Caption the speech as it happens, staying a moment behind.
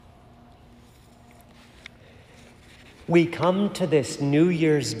We come to this New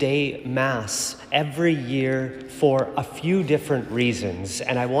Year's Day Mass every year for a few different reasons,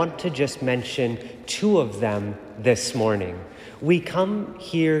 and I want to just mention two of them this morning. We come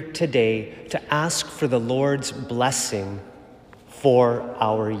here today to ask for the Lord's blessing for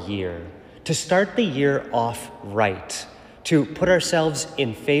our year, to start the year off right, to put ourselves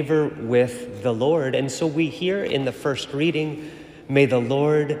in favor with the Lord. And so we hear in the first reading, may the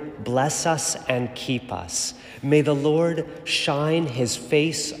Lord bless us and keep us. May the Lord shine his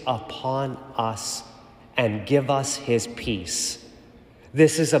face upon us and give us his peace.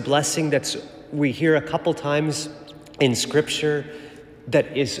 This is a blessing that we hear a couple times in Scripture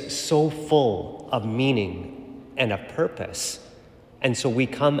that is so full of meaning and of purpose. And so we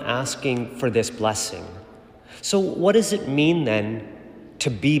come asking for this blessing. So what does it mean then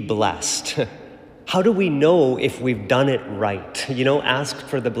to be blessed? How do we know if we've done it right? Ask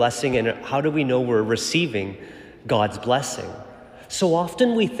for the blessing, and how do we know we're receiving God's blessing? So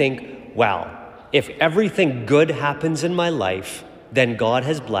often we think, well, if everything good happens in my life, then God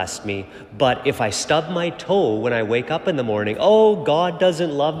has blessed me. But if I stub my toe when I wake up in the morning, oh, God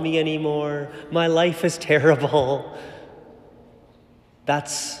doesn't love me anymore. My life is terrible.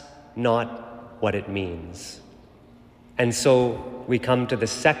 That's not what it means. And so we come to the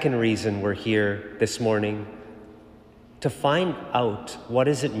second reason we're here this morning, to find out what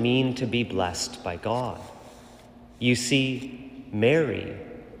does it mean to be blessed by God. You see, Mary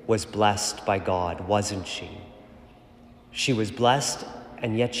was blessed by God, wasn't she? She was blessed,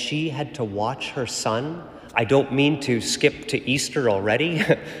 and yet she had to watch her son. I don't mean to skip to Easter already,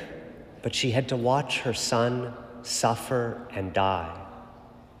 but she had to watch her son suffer and die.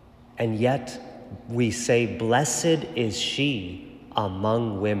 And yet we say, blessed is she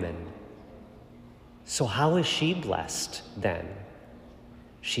among women. So how is she blessed then?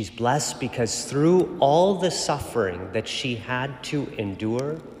 She's blessed because through all the suffering that she had to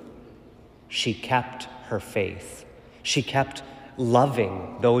endure, she kept her faith. She kept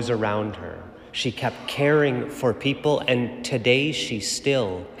loving those around her. She kept caring for people, and today she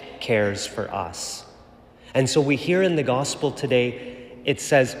still cares for us. And so we hear in the gospel today, it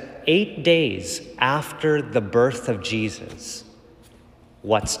says, 8 days after the birth of Jesus.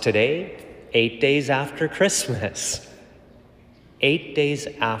 What's today? 8 days after Christmas. 8 days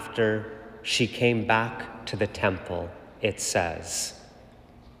after she came back to the temple, it says.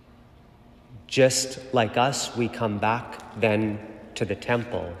 Just like us, we come back then to the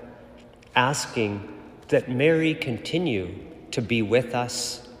temple, asking that Mary continue to be with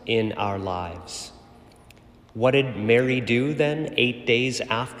us in our lives. What did Mary do then 8 days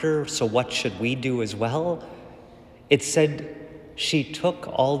after? So what should we do as well? It said she took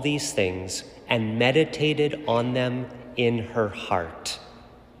all these things and meditated on them in her heart.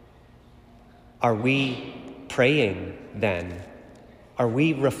 Are we praying then? Are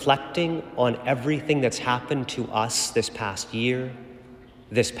we reflecting on everything that's happened to us this past year,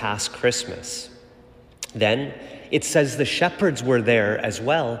 this past Christmas? Then it says the shepherds were there as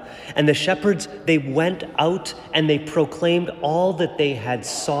well. And the shepherds, they went out and they proclaimed all that they had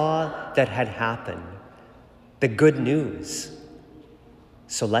saw that had happened. The good news.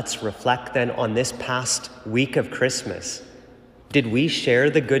 So let's reflect then on this past week of Christmas. Did we share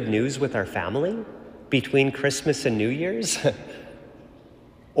the good news with our family between Christmas and New Year's?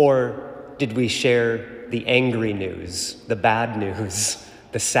 Or did we share the angry news, the bad news,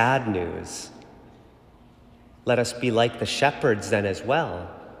 the sad news? Let us be like the shepherds then as well,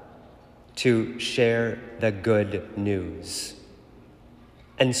 to share the good news.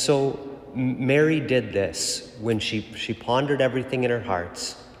 And so Mary did this when she pondered everything in her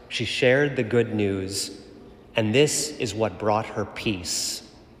hearts. She shared the good news, and this is what brought her peace.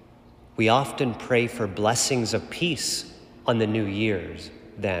 We often pray for blessings of peace on the New Year's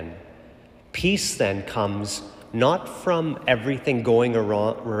then. Peace then comes not from everything going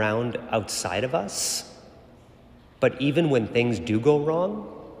around outside of us, but even when things do go wrong,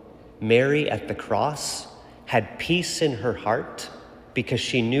 Mary at the cross had peace in her heart because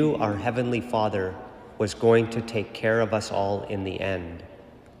she knew our Heavenly Father was going to take care of us all in the end.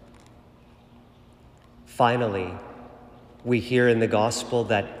 Finally, we hear in the gospel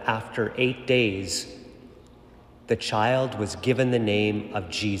that after 8 days, the child was given the name of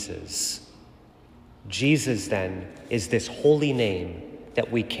Jesus. Jesus then is this holy name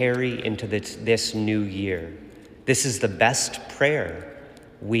that we carry into this new year. This is the best prayer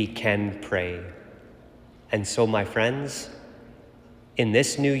we can pray. And so, my friends, in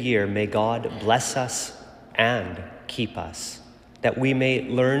this new year, may God bless us and keep us, that we may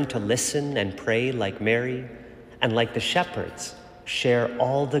learn to listen and pray like Mary, and like the shepherds, share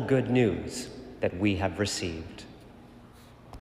all the good news that we have received.